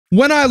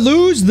When I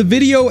lose, the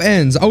video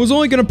ends. I was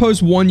only going to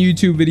post one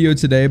YouTube video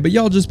today, but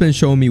y'all just been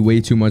showing me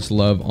way too much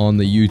love on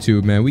the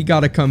YouTube, man. We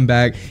got to come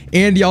back.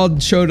 And y'all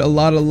showed a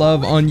lot of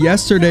love on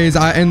yesterday's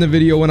I end the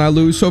video when I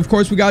lose. So, of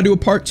course, we got to do a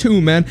part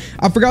 2, man.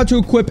 I forgot to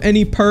equip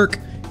any perk.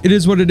 It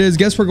is what it is.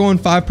 Guess we're going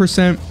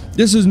 5%.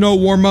 This is no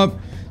warm-up,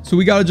 so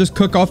we got to just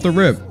cook off the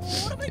rip.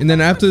 And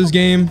then after this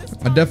game,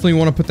 I definitely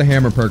want to put the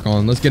hammer perk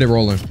on. Let's get it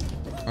rolling.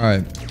 All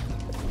right.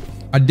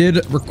 I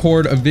did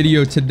record a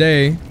video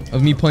today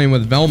of me playing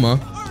with Velma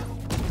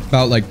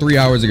about like 3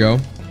 hours ago,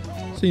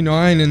 so you know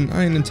I ain't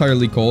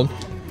entirely cold.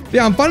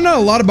 Yeah, I'm finding out a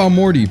lot about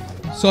Morty.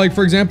 So like,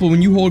 for example, when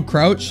you hold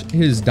crouch,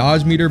 his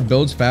dodge meter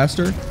builds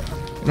faster.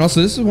 And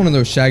also, this is one of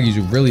those shaggies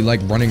who really like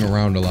running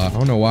around a lot. I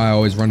don't know why I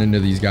always run into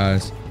these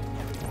guys.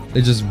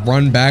 They just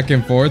run back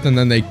and forth and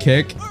then they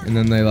kick and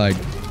then they like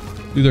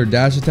do their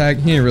dash attack.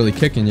 He ain't really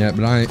kicking yet,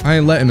 but I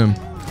ain't letting him.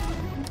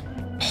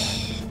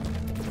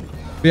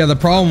 But yeah, the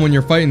problem when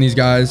you're fighting these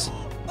guys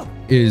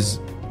is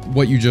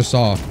what you just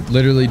saw.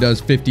 Literally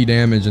does 50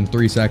 damage in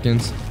 3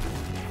 seconds.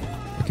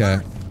 Okay,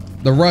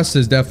 the rust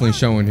is definitely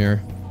showing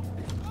here.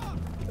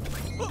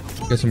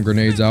 Get some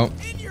grenades out.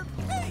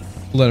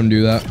 Let him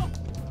do that.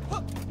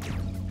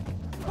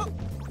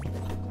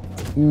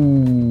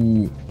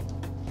 Ooh.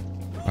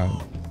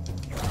 Wow.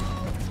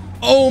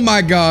 Oh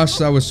my gosh,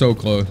 that was so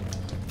close.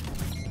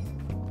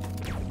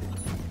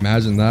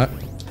 Imagine that.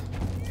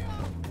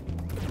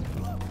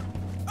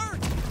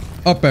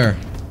 Up there.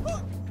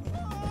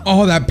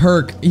 Oh, that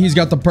perk. He's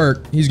got the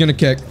perk. He's gonna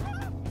kick.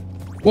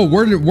 Whoa,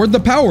 where'd the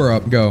power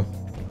up go?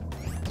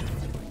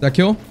 Did that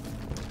kill?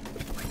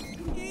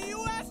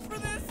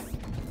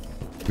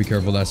 Be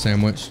careful of that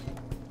sandwich.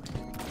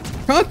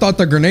 Kinda thought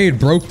the grenade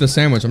broke the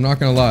sandwich, I'm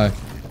not gonna lie.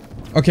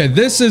 Okay,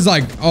 this is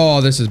like,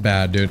 oh, this is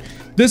bad, dude.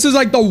 This is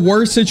like the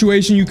worst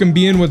situation you can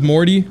be in with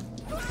Morty,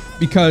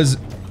 because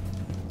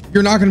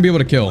you're not gonna be able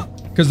to kill,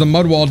 because the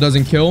mud wall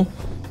doesn't kill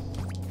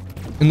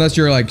unless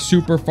you're like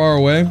super far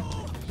away.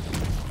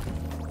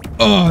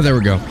 Oh, there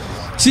we go.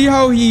 See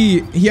how he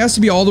has to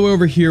be all the way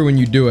over here when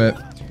you do it.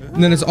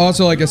 And then it's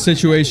also like a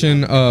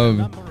situation of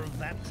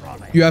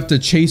you have to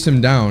chase him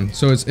down.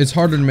 So it's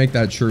harder to make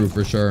that true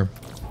for sure.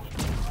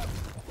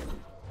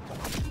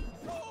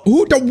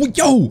 Who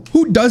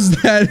does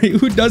that?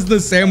 Who does the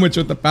sandwich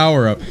with the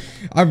power up?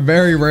 I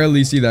very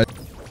rarely see that.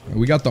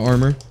 We got the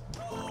armor.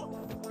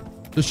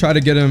 Just try to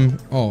get him.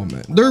 Oh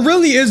man, there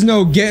really is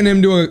no getting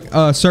him to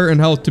a certain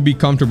health to be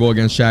comfortable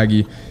against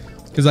Shaggy.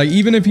 Because like,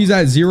 even if he's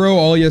at 0,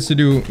 all he has to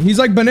do, he's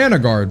like banana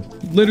guard.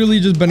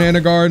 Literally just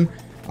banana guard.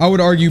 I would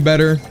argue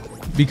better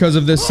because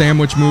of this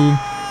sandwich move.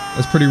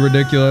 That's pretty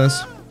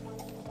ridiculous.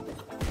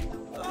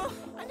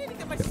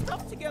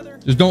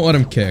 Just don't let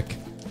him kick.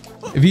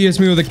 If he hits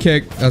me with a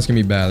kick, that's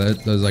gonna be bad.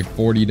 That does like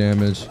 40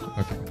 damage.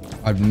 Okay,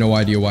 I have no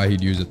idea why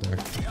he'd use it there.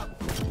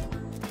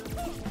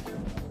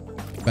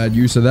 Bad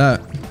use of that.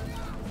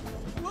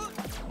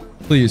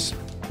 Please.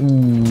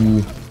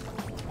 Ooh.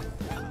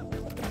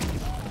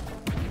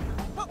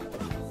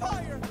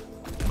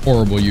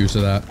 Horrible use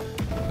of that.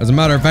 As a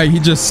matter of fact, he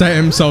just set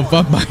himself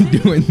up by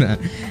doing that.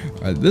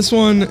 All right, this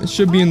one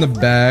should be in the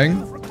bag.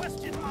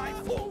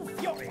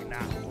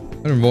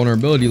 That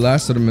invulnerability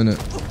lasted a minute.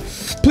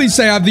 Please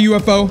say I have the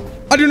UFO.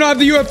 I do not have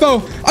the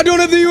UFO. I don't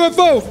have the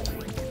UFO.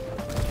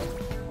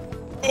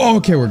 Oh,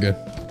 okay, we're good.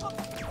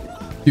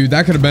 Dude,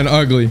 that could have been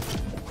ugly.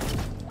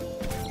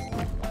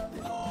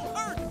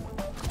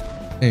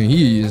 And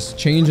he is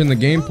changing the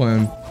game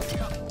plan.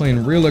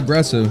 Playing real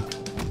aggressive.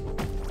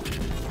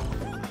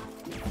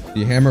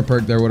 The hammer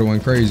perk there would have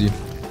went crazy.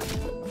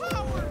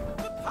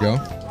 Go.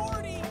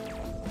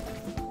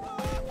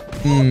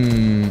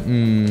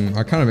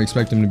 I kind of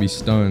expect him to be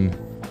stunned.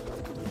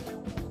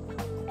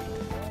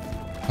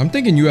 I'm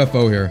thinking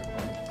UFO here.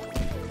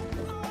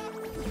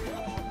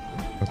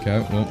 Okay,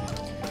 well.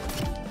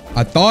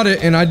 I thought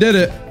it and I did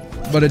it,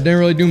 but it didn't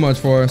really do much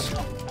for us.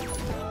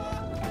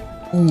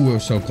 Ooh, it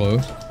was so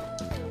close.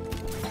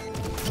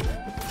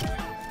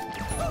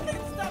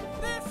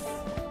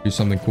 Do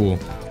something cool.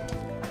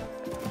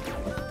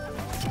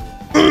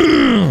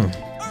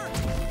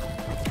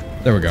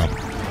 There we go.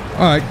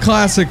 All right,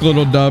 classic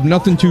little dub.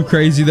 Nothing too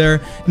crazy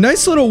there.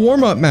 Nice little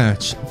warm-up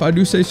match, if I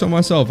do say so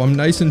myself. I'm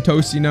nice and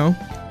toasty now.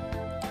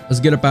 Let's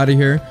get up out of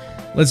here.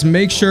 Let's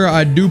make sure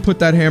I do put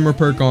that hammer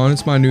perk on.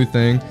 It's my new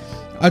thing.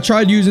 I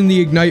tried using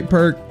the ignite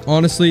perk.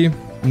 Honestly,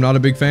 I'm not a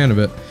big fan of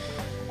it.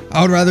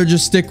 I would rather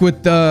just stick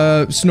with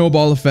the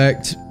snowball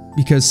effect,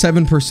 because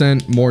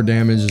 7% more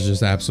damage is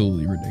just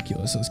absolutely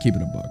ridiculous. Let's keep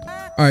it a buck.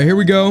 All right, here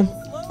we go.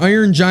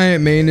 Iron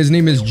Giant main. His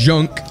name is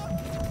Junk.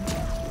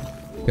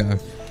 Okay.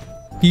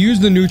 He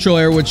used the neutral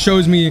air, which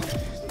shows me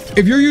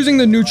if you're using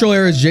the neutral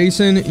air as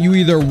Jason, you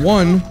either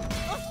 1,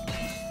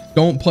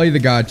 don't play the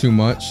guy too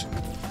much,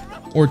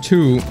 or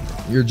 2,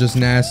 you're just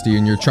nasty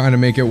and you're trying to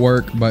make it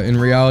work. But in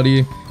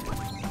reality,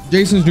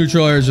 Jason's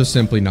neutral air is just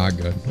simply not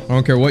good. I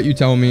don't care what you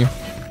tell me,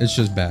 it's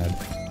just bad.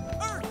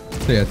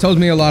 So yeah, it tells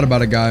me a lot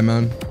about a guy,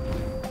 man.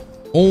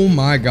 Oh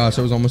my gosh,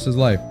 that was almost his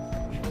life.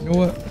 You know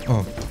what?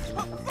 Oh.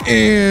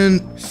 And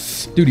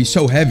dude, he's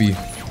so heavy.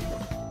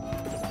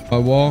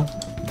 Wall.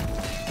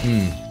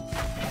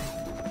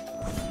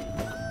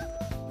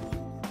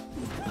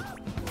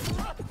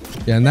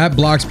 Yeah, and that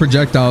blocks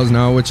projectiles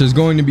now, which is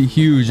going to be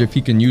huge if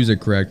he can use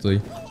it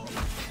correctly.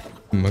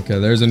 Okay,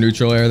 there's a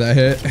neutral air that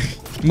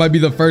hit. Might be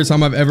the first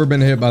time I've ever been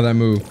hit by that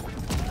move.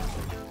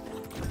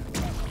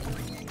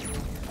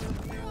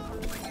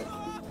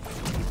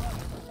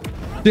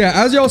 Yeah,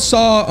 as y'all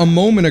saw a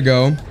moment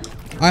ago,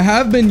 I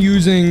have been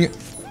using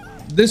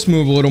this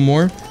move a little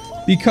more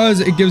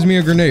because it gives me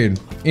a grenade,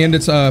 and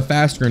it's a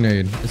fast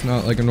grenade. It's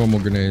not like a normal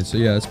grenade. So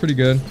yeah, it's pretty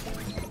good.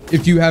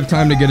 If you have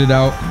time to get it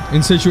out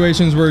in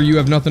situations where you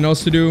have nothing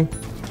else to do,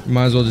 you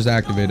might as well just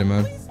activate it,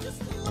 man.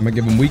 I'm gonna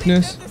give him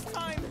weakness.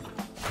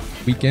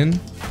 Weaken.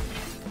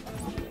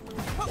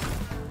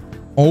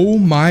 Oh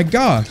my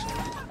gosh.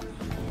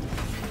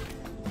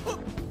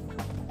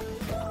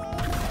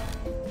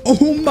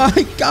 Oh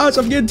my gosh,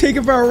 I'm getting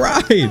taken for a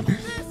ride.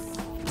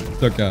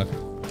 It's okay.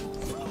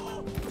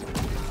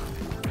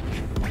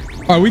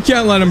 All right, we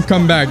can't let him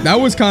come back. That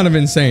was kind of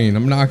insane.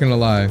 I'm not gonna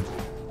lie.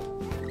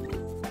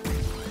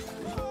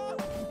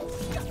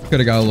 Could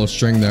have got a little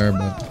string there,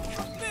 but.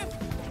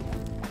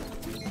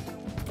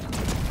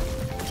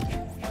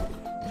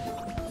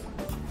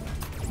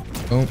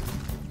 Oh.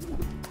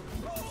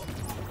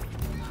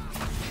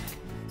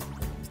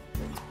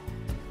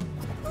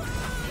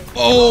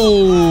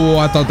 Oh,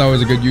 I thought that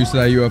was a good use of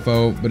that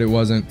UFO, but it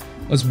wasn't.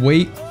 Let's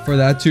wait for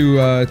that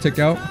to tick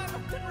out.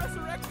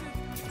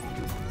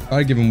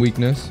 Gotta give him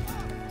weakness.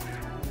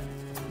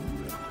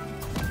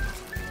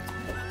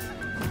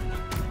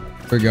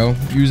 There we go.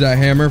 Use that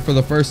hammer for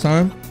the first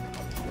time.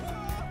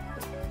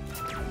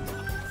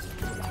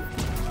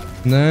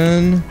 And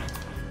then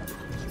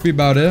should be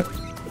about it.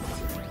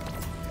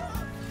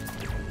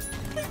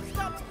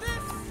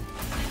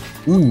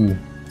 Ooh.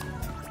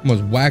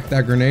 Almost whacked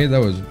that grenade.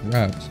 That was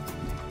raps.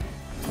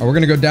 Alright, we're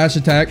gonna go dash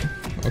attack.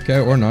 Okay,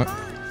 or not.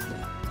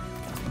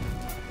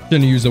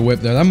 Didn't use the whip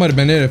there. That might have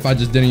been it if I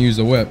just didn't use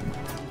the whip.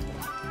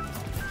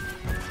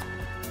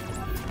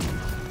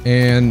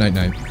 And night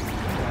night.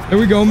 There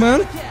we go,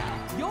 man.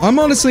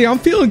 I'm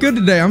feeling good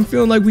today. I'm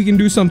feeling like we can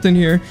do something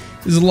here.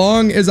 As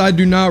long as I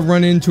do not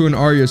run into an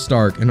Arya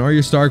Stark. An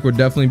Arya Stark would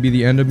definitely be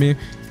the end of me.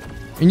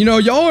 And you know,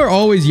 y'all are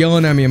always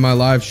yelling at me in my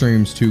live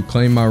streams to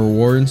claim my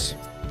rewards.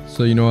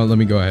 So you know what? Let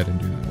me go ahead and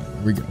do that.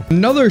 There we go.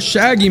 Another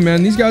Shaggy,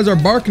 man. These guys are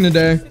barking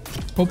today.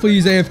 Hopefully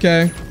he's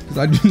AFK. Because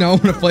I do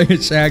not want to play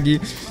a Shaggy.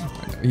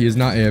 He is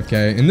not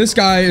AFK. And this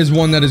guy is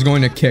one that is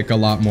going to kick a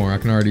lot more. I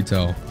can already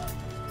tell.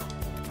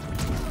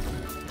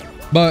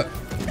 But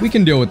we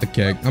can deal with the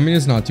kick. I mean,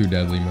 it's not too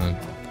deadly, man.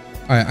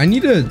 Alright, I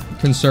need to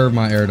conserve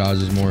my air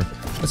dodges more.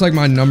 That's like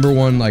my number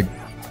one, like,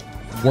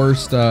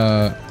 worst,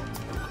 bad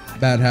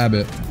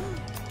habit.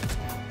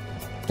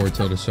 Forward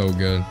tilt is so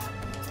good.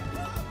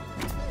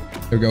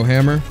 There we go,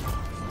 hammer.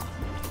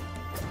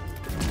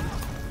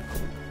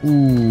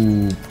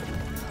 Ooh.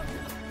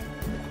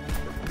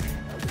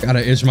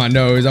 Gotta itch my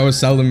nose. That was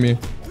selling me.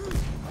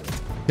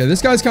 Okay,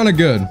 this guy's kind of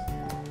good.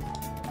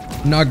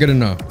 Not good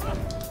enough.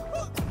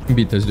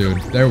 Beat this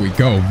dude. There we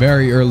go.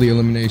 Very early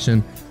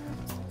elimination.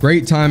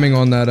 Great timing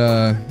on that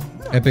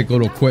epic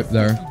little quip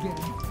there.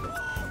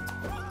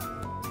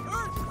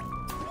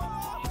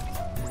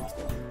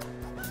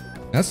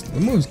 The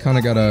move's kind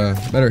of got a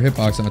better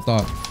hitbox than I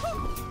thought.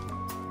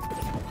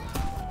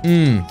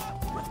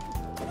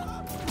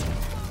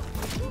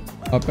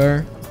 Up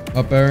air,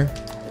 up air.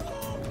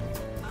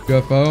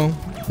 UFO,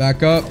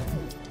 back up.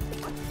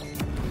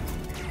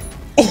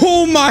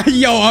 Oh my,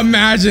 yo,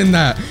 imagine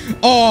that.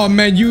 Oh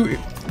man, you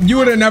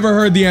would have never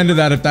heard the end of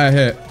that if that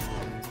hit.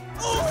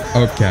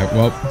 Okay,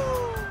 well.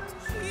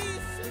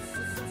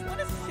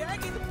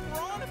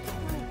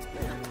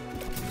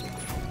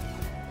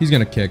 He's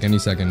gonna kick any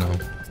second now.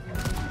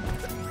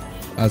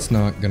 That's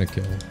not gonna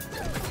kill.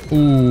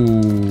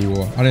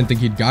 Ooh, I didn't think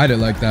he'd guide it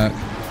like that.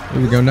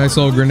 There we go, nice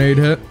little grenade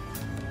hit.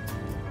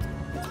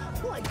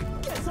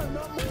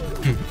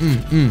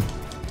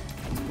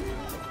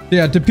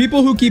 Yeah, to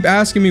people who keep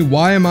asking me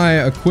why am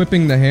I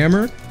equipping the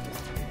hammer,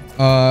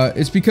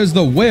 it's because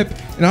the whip,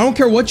 and I don't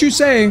care what you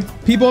say,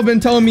 people have been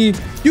telling me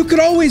you could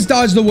always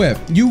dodge the whip.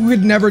 You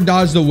could never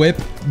dodge the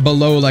whip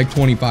below like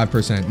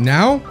 25%.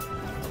 Now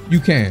you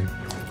can.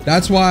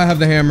 That's why I have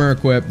the hammer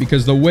equipped,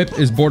 because the whip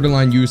is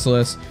borderline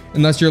useless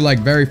unless you're like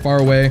very far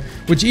away,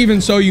 which even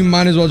so, you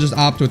might as well just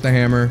opt with the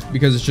hammer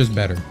because it's just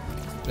better.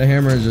 The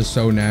hammer is just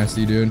so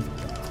nasty, dude.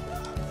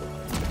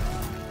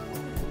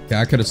 Okay,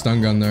 I could have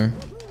stun gun there.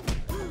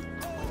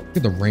 Look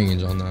at the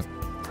range on that.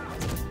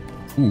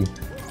 Ooh.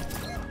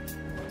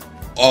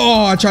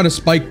 Oh, I tried to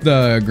spike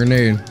the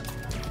grenade.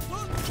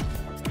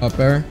 Up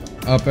air,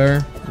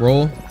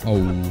 roll.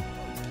 Oh.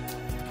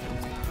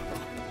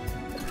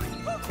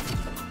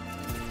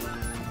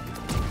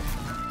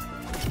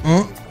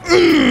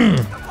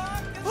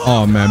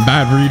 Oh man,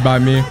 bad read by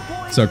me.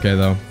 It's okay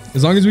though.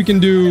 As long as we can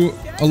do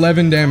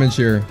 11 damage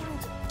here.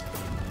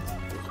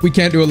 We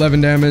can't do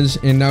 11 damage,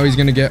 and now he's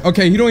gonna get...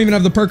 Okay, he don't even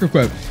have the perk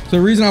equipped. So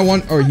the reason I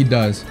want... Or he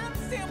does.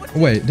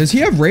 Wait, does he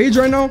have rage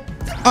right now?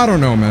 I don't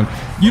know, man.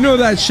 You know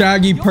that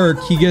Shaggy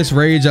perk, he gets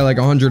rage at like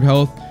 100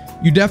 health.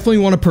 you definitely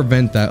want to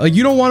prevent that. Like,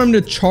 you don't want him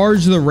to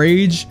charge the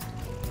rage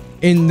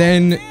and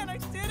then...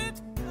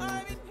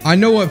 I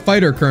know what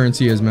fighter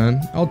currency is,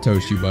 man. I'll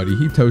toast you, buddy.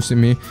 He toasted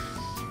me.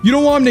 You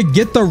don't want him to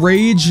get the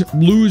rage,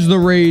 lose the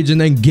rage,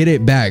 and then get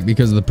it back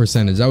because of the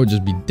percentage. That would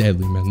just be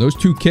deadly, man. Those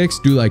 2 kicks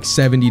do like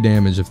 70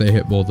 damage if they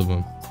hit both of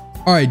them.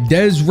 All right,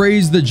 Dez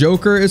raised the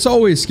Joker. It's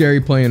always scary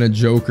playing a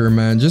Joker,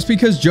 man, just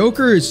because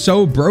Joker is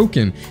so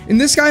broken.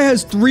 And this guy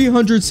has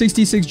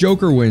 366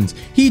 Joker wins.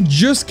 He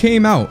just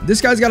came out.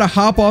 This guy's got to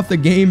hop off the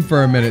game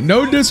for a minute.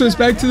 No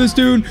disrespect to this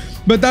dude,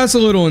 but that's a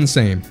little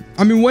insane.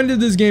 I mean, when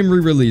did this game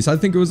re-release? I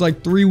think it was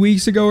like 3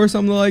 weeks ago or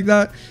something like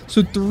that.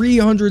 So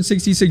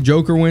 366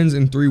 Joker wins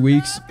in 3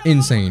 weeks.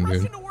 Insane,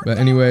 dude. But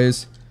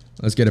anyways,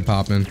 let's get it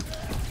popping.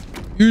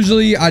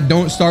 Usually, I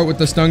don't start with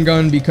the stun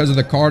gun because of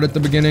the card at the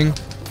beginning.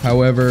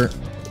 However,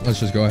 let's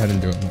just go ahead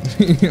and do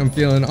it.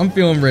 I'm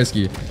feeling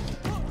risky.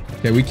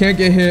 Okay, we can't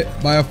get hit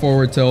by a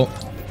forward tilt.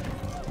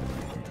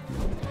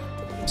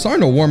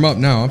 Starting to warm up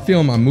now. I'm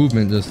feeling my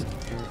movement just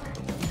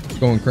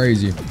going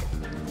crazy.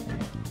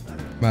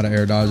 I'm out of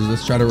air dodges.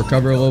 Let's try to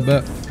recover a little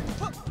bit.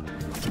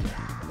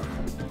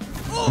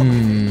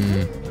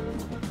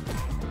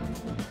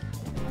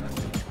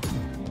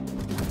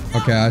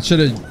 Okay, I should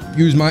have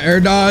used my air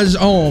dodge.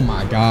 Oh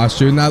my gosh,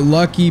 dude. And that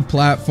lucky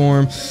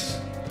platform.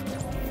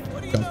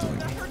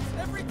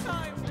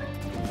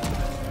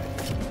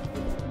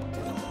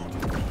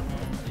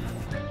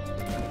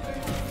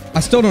 I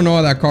still don't know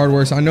how that card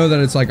works. I know that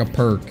it's like a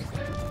perk.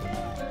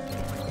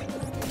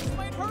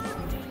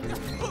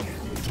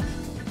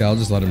 Okay, I'll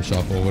just let him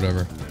shuffle,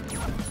 whatever.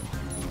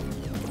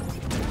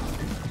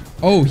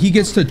 Oh, he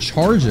gets to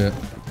charge it.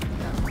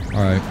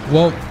 All right,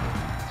 well,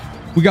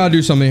 we gotta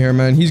do something here,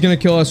 man. He's gonna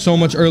kill us so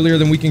much earlier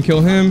than we can kill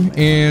him,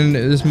 and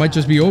this might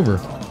just be over.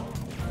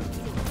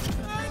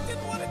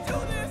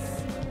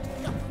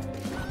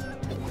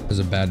 That was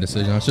a bad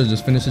decision. I should have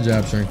just finished the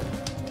jab string.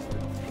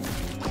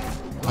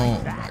 Oh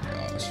my gosh.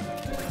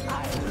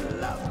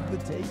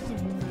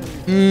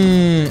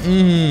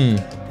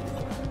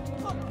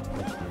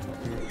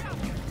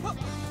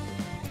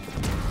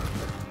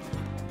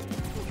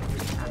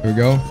 Here we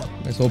go.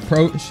 Nice little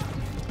approach.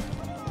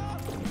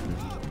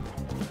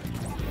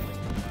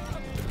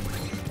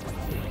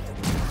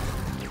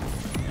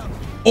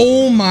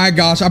 Oh my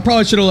gosh. I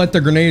probably should have let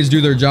the grenades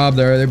do their job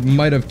there. They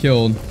might have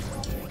killed.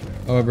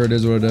 However, it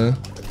is what it is.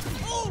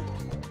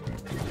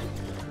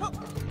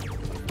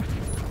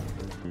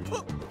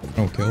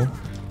 Don't kill.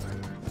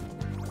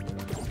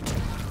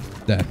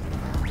 Dead.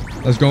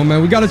 Let's go,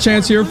 man. We got a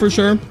chance here for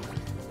sure.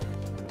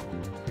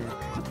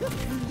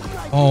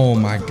 Oh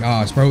my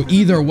gosh, bro.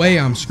 Either way,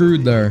 I'm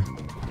screwed there.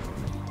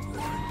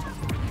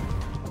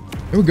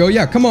 Here we go.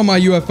 Yeah, come on, my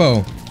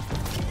UFO.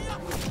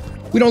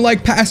 We don't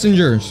like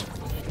passengers.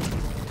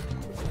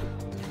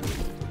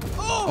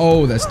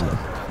 Oh, that's good.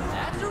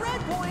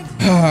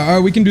 All right,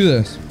 we can do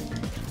this.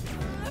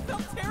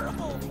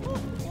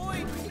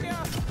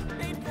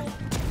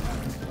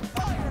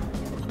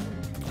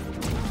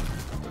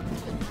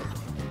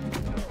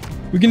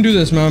 We can do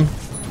this, man.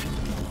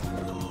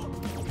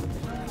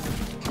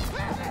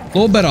 A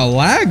little bit of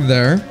lag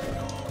there.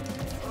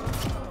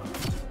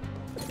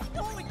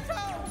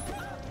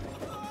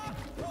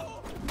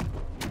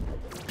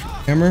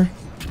 Hammer.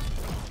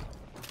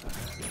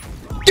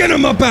 Get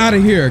him up out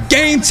of here.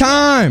 Game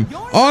time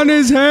on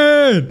his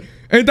head.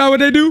 Ain't that what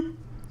they do?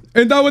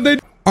 Ain't that what they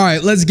do? All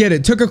right, let's get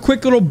it. Took a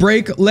quick little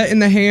break, letting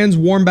the hands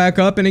warm back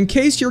up. And in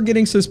case you're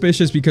getting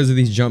suspicious because of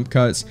these jump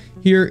cuts,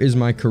 here is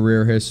my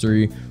career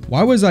history.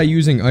 Why was I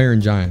using Iron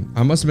Giant?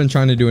 I must have been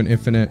trying to do an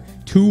infinite.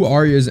 2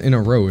 Aryas in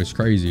a row is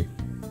crazy.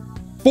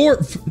 3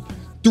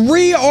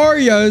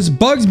 Aryas,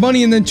 Bugs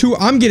Bunny, and then 2.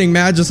 I'm getting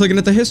mad just looking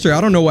at the history.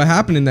 I don't know what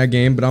happened in that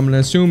game, but I'm going to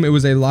assume it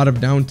was a lot of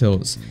down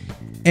tilts.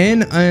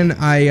 And an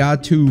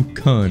Ayatu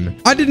Kun.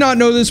 I did not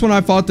know this when I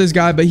fought this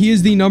guy, but he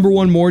is the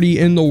 #1 Morty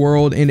in the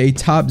world and a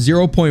top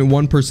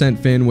 0.1%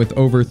 Finn with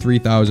over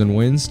 3,000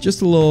 wins.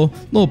 Just a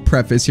little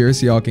preface here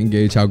so y'all can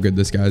gauge how good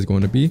this guy is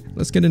going to be.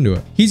 Let's get into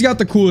it. He's got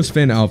the coolest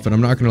Finn outfit. I'm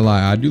not gonna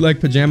lie. I do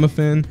like pajama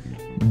Finn,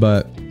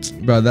 but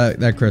bro,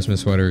 that Christmas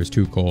sweater is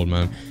too cold,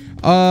 man.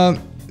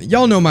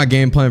 Y'all know my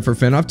game plan for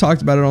Finn. I've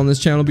talked about it on this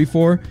channel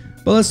before,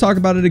 but let's talk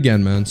about it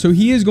again, man. So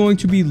he is going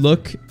to be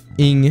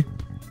looking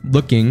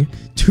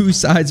to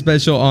side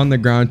special on the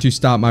ground to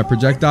stop my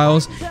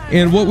projectiles,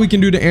 and what we can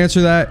do to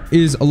answer that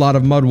is a lot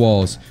of mud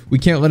walls. We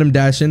can't let him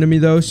dash into me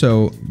though,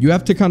 so you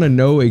have to kind of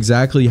know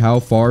exactly how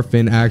far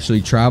Finn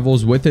actually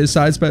travels with his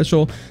side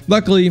special.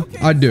 Luckily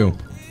I do,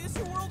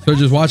 so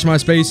just watch my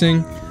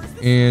spacing,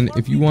 and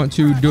if you want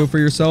to do it for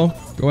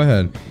yourself, go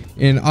ahead.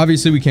 And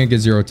obviously we can't get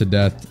 0 to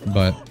death,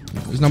 but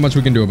there's not much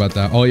we can do about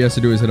that. All he has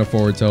to do is hit a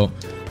forward tilt.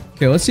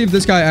 Okay, let's see if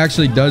this guy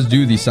actually does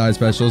do these side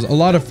specials. A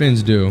lot of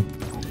Finns do,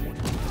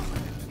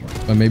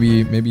 but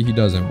maybe he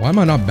doesn't. Why am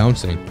I not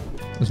bouncing?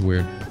 That's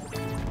weird.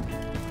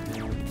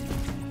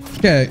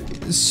 Okay,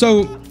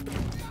 so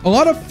a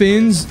lot of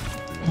Finns,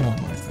 oh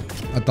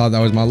my, I thought that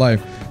was my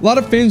life. A lot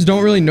of Finns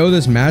don't really know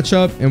this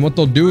matchup, and what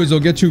they'll do is they'll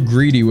get too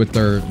greedy with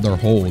their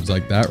holds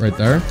like that right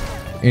there.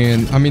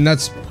 And I mean,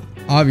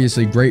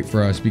 obviously great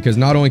for us because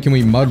not only can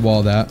we mud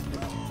wall that,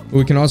 but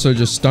we can also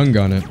just stun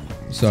gun it.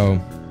 So,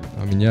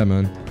 I mean, yeah,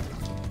 man.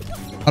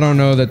 I don't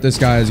know that this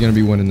guy is going to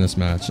be winning this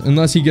match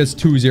unless he gets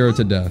 2-0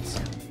 to deaths.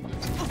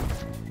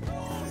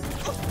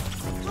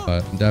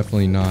 But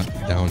definitely not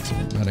down to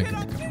him. That ain't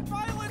going to come.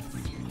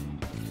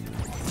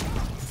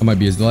 That might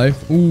be his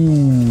life.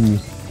 Ooh.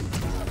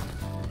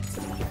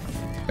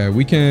 Okay,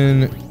 we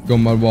can go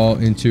mud wall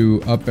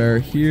into up air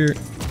here.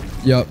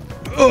 Yep.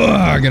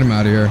 Ugh, get him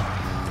out of here.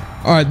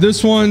 All right,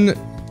 this one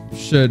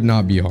should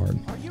not be hard.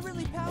 Are you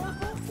really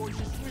powerful or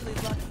just really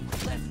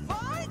lucky? Let's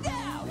find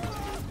out.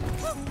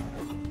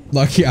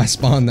 Lucky I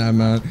spawned that,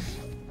 man.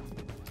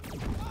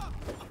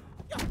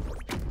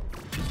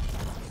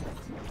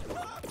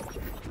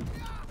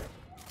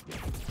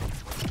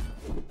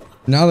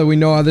 Now that we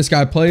know how this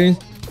guy plays,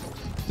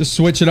 just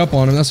switch it up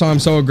on him. That's why I'm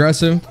so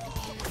aggressive.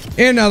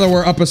 And now that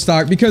we're up a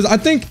stock, because I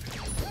think,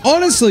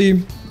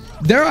 honestly,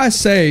 dare I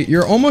say,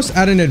 you're almost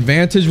at an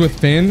advantage with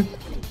Finn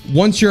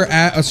once you're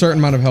at a certain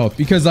amount of health.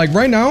 Because, like,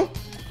 right now,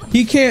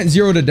 he can't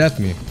 0 to death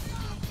me.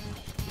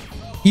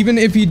 Even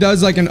if he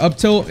does, like, an up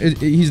tilt,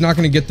 he's not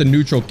going to get the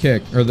neutral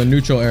kick or the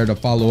neutral air to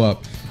follow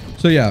up.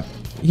 So, yeah,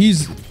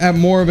 he's at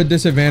more of a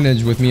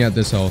disadvantage with me at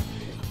this health.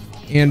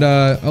 And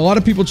a lot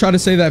of people try to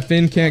say that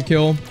Finn can't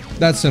kill.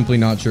 That's simply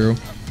not true.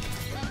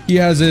 He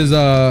has his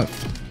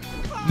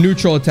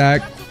neutral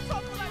attack,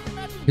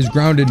 his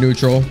grounded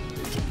neutral,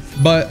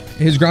 but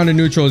his grounded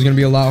neutral is going to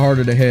be a lot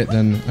harder to hit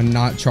than a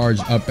not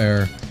charged up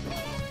air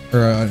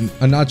or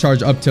a not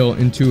charged up tilt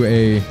into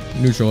a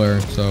neutral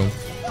air. So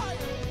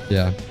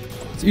yeah,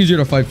 it's easier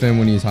to fight Finn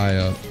when he's high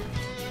up.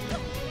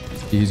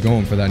 He's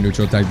going for that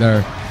neutral attack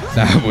there.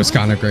 That was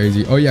kind of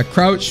crazy. Oh yeah,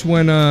 crouch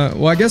when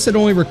well, I guess it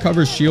only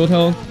recovers shield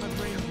health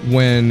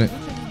when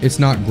it's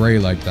not gray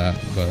like that,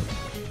 but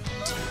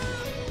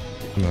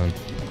come on.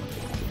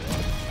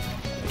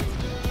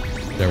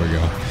 There we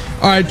go.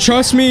 All right,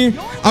 trust me,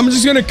 I'm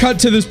just gonna cut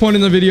to this point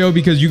in the video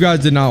because you guys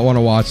did not want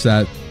to watch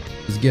that.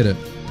 Let's get it.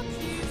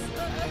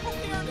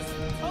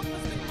 All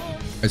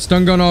right,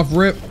 stun gun off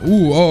rip.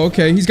 Ooh, oh,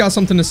 okay, he's got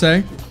something to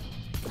say.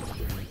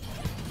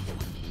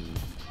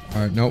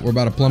 All right, nope, we're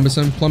about to plumbus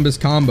him. Plumbus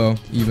combo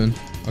even.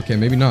 Okay,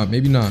 maybe not,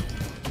 maybe not.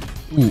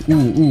 Ooh,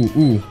 ooh, ooh,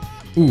 ooh,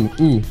 ooh,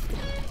 ooh.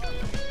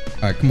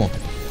 All right, come on.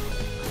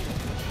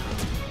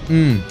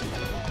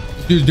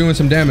 This dude's doing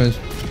some damage.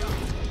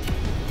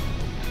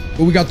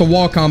 But we got the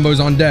wall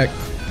combos on deck.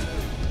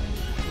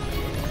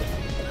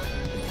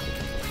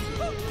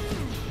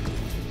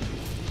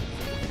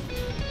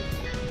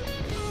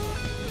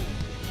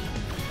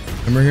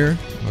 Remember here?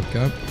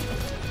 Okay.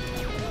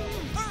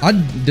 I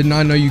did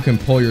not know you can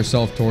pull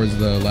yourself towards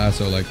the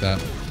lasso like that.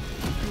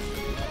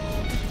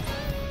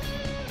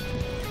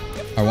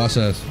 All right, watch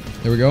this.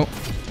 There we go.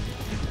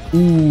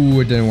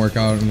 Ooh, it didn't work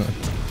out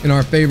in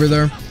our favor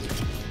there.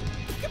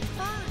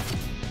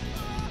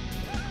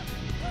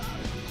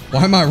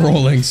 Why am I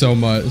rolling so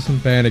much? I'm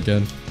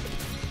panicking.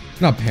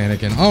 Not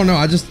panicking. I don't know.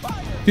 I just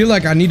feel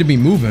like I need to be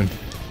moving.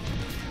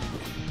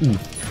 Ooh.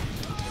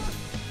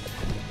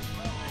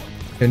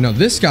 Okay, no,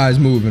 this guy's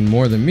moving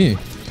more than me.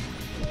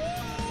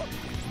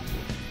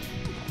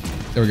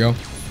 There we go.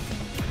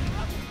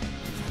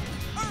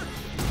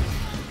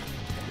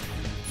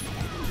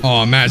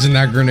 Oh, imagine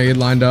that grenade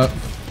lined up.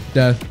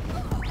 Death.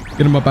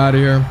 Get him up out of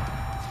here.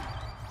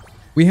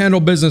 We handle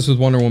business with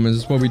Wonder Woman.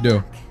 This is what we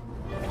do.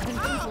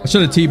 I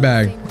should have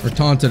teabagged or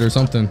taunted or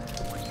something.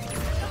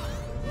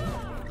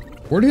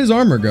 Where'd his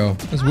armor go?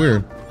 That's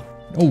weird.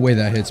 No way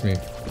that hits me.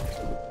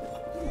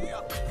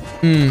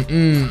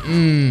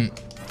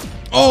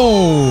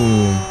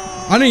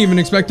 Oh! I didn't even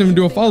expect him to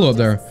do a follow-up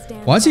there.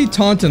 Why is he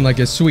taunting like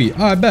it's sweet?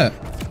 Oh, I bet.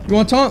 You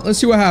want to taunt? Let's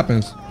see what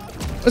happens.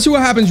 Let's see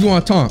what happens you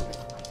want to taunt.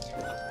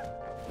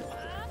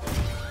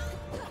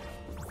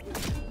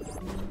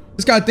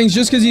 This guy thinks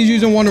just because he's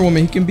using Wonder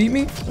Woman, he can beat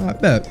me? Oh, I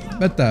bet.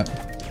 Bet that.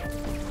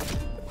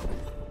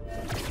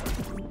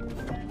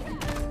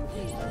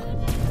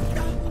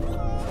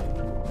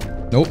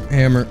 Nope,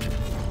 hammer.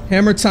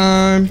 Hammer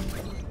time.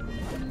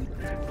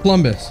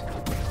 Plumbus.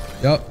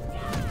 Yup.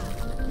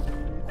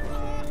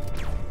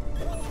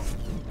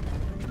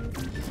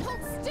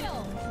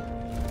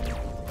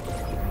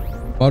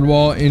 Mud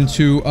wall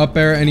into up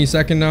air any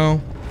second now.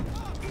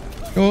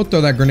 Oh, we'll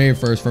throw that grenade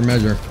first for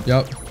measure.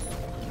 Yup.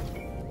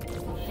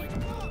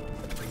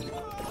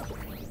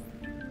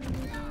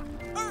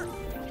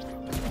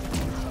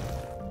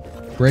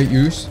 Great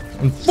use.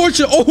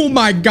 Unfortunately, oh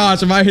my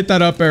gosh, if I hit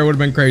that up air, it would have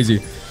been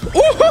crazy.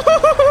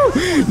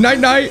 Ooh, night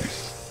night.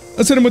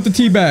 Let's hit him with the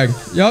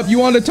teabag. Yup, you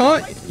want to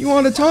taunt? You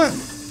want to taunt?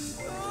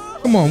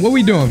 Come on, what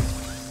we doing?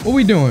 What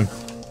we doing?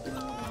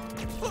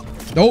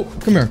 Nope,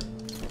 come here.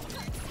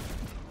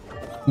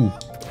 Ooh.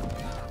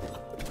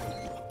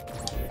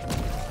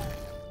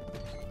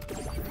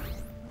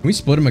 Can we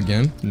split him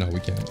again? No, we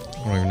can't.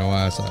 I don't even know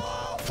why I said.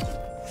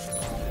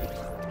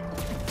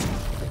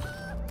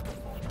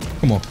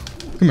 Come on,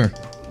 come here.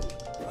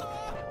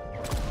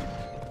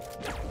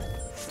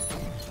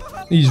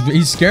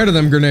 He's scared of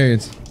them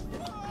grenades.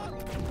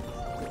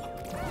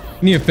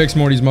 Need to fix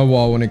Morty's mud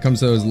wall when it comes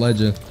to those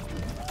ledges.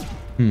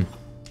 Let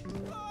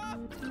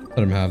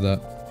him have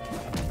that.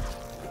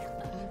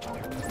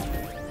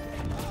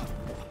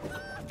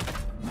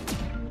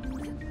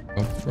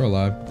 Oh, we're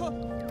alive.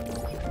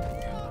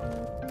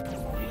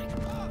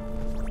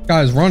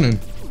 Guy's running.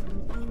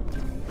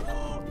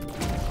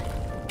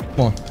 Come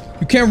on.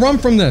 You can't run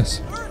from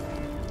this.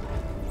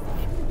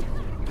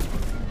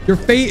 Your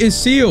fate is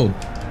sealed.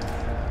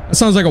 That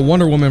sounds like a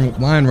Wonder Woman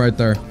line right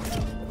there.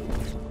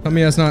 Tell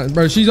me that's not...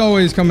 Bro, she's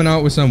always coming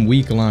out with some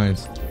weak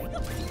lines.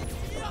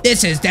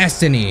 This is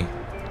destiny.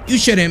 You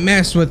shouldn't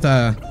mess with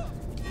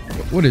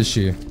what is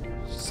she?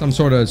 Some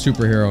sort of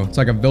superhero. It's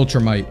like a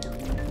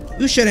Viltrumite.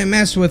 You shouldn't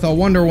mess with a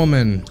Wonder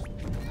Woman.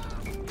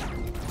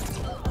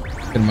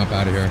 Get him up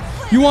out of here.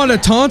 You want to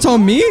taunt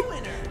on me?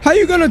 How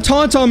you gonna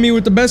taunt on me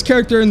with the best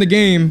character in the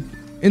game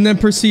and then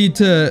proceed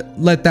to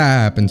let that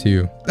happen to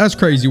you? That's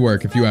crazy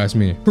work if you ask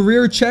me.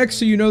 Career check,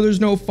 so you know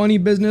there's no funny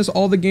business.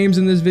 All the games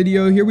in this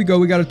video. Here we go.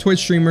 We got a Twitch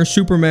streamer,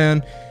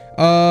 Superman.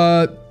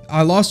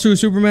 I lost to a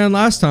Superman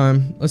last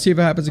time. Let's see if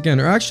it happens again.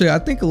 Or actually, I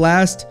think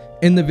last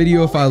in the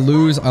video, if I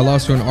lose, I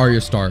lost to an Arya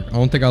Stark. I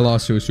don't think I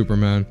lost to a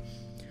Superman.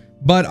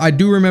 But I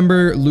do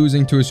remember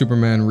losing to a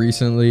Superman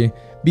recently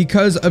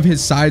because of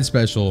his side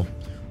special.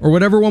 Or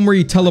whatever one where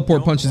he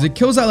teleport punches. It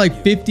kills at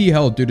like 50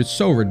 health, dude. It's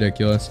so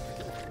ridiculous.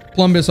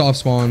 Plumbus off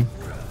spawn.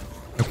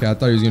 Okay, I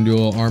thought he was going to do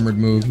a little armored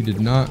move. He did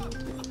not.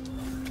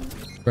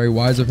 Very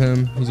wise of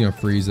him. He's going to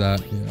freeze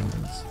that. Yeah,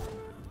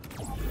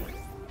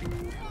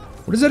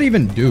 what does that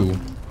even do?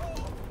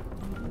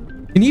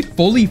 Can he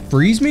fully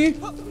freeze me?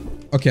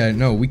 Okay,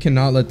 no, we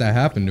cannot let that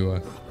happen to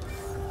us.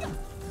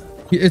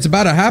 It's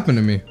about to happen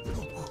to me.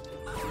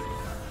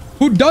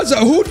 Who does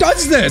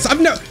this?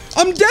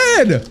 I'm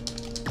dead.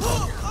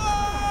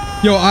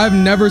 Yo, I've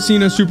never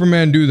seen a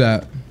Superman do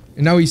that.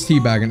 And now he's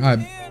teabagging.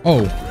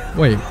 Oh,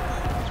 wait.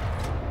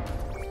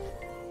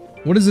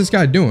 What is this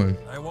guy doing?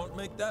 I won't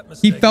make that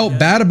mistake. He felt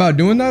bad about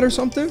doing that or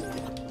something?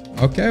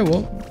 Okay,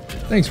 well,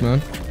 thanks,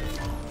 man.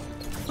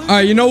 All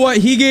right, you know what?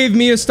 He gave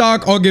me a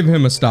stock. I'll give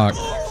him a stock.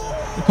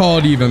 We'll call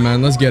it even,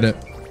 man. Let's get it.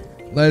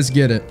 Let's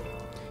get it.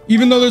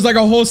 Even though there's like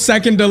a whole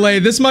second delay,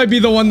 this might be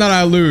the one that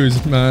I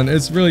lose, man.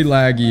 It's really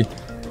laggy.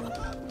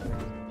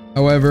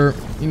 However,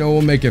 you know,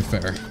 we'll make it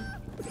fair.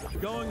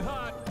 Going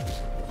hot.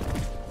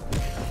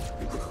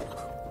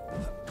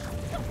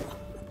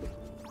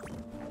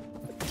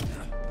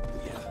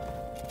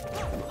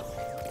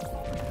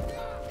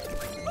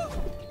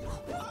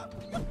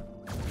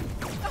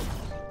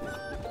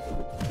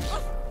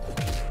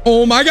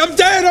 Oh my God, I'm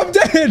dead. I'm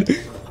dead.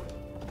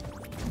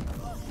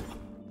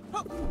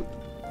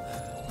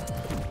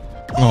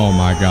 Oh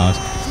my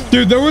gosh.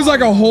 Dude, there was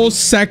like a whole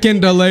second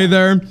delay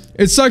there.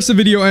 It sucks the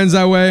video ends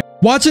that way.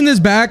 Watching this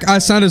back, I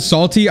sounded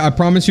salty. I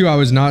promise you I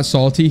was not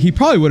salty. He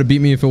probably would have beat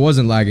me if it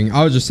wasn't lagging.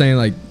 I was just saying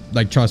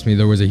like trust me,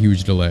 there was a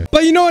huge delay.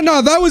 But you know what?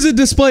 No, that was a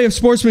display of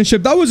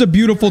sportsmanship. That was a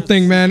beautiful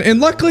thing, man.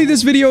 And luckily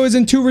this video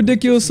isn't too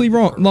ridiculously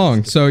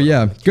long. So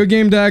yeah, good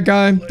game to that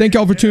guy. Thank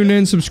y'all for tuning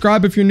in.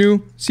 Subscribe if you're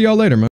new. See y'all later, man.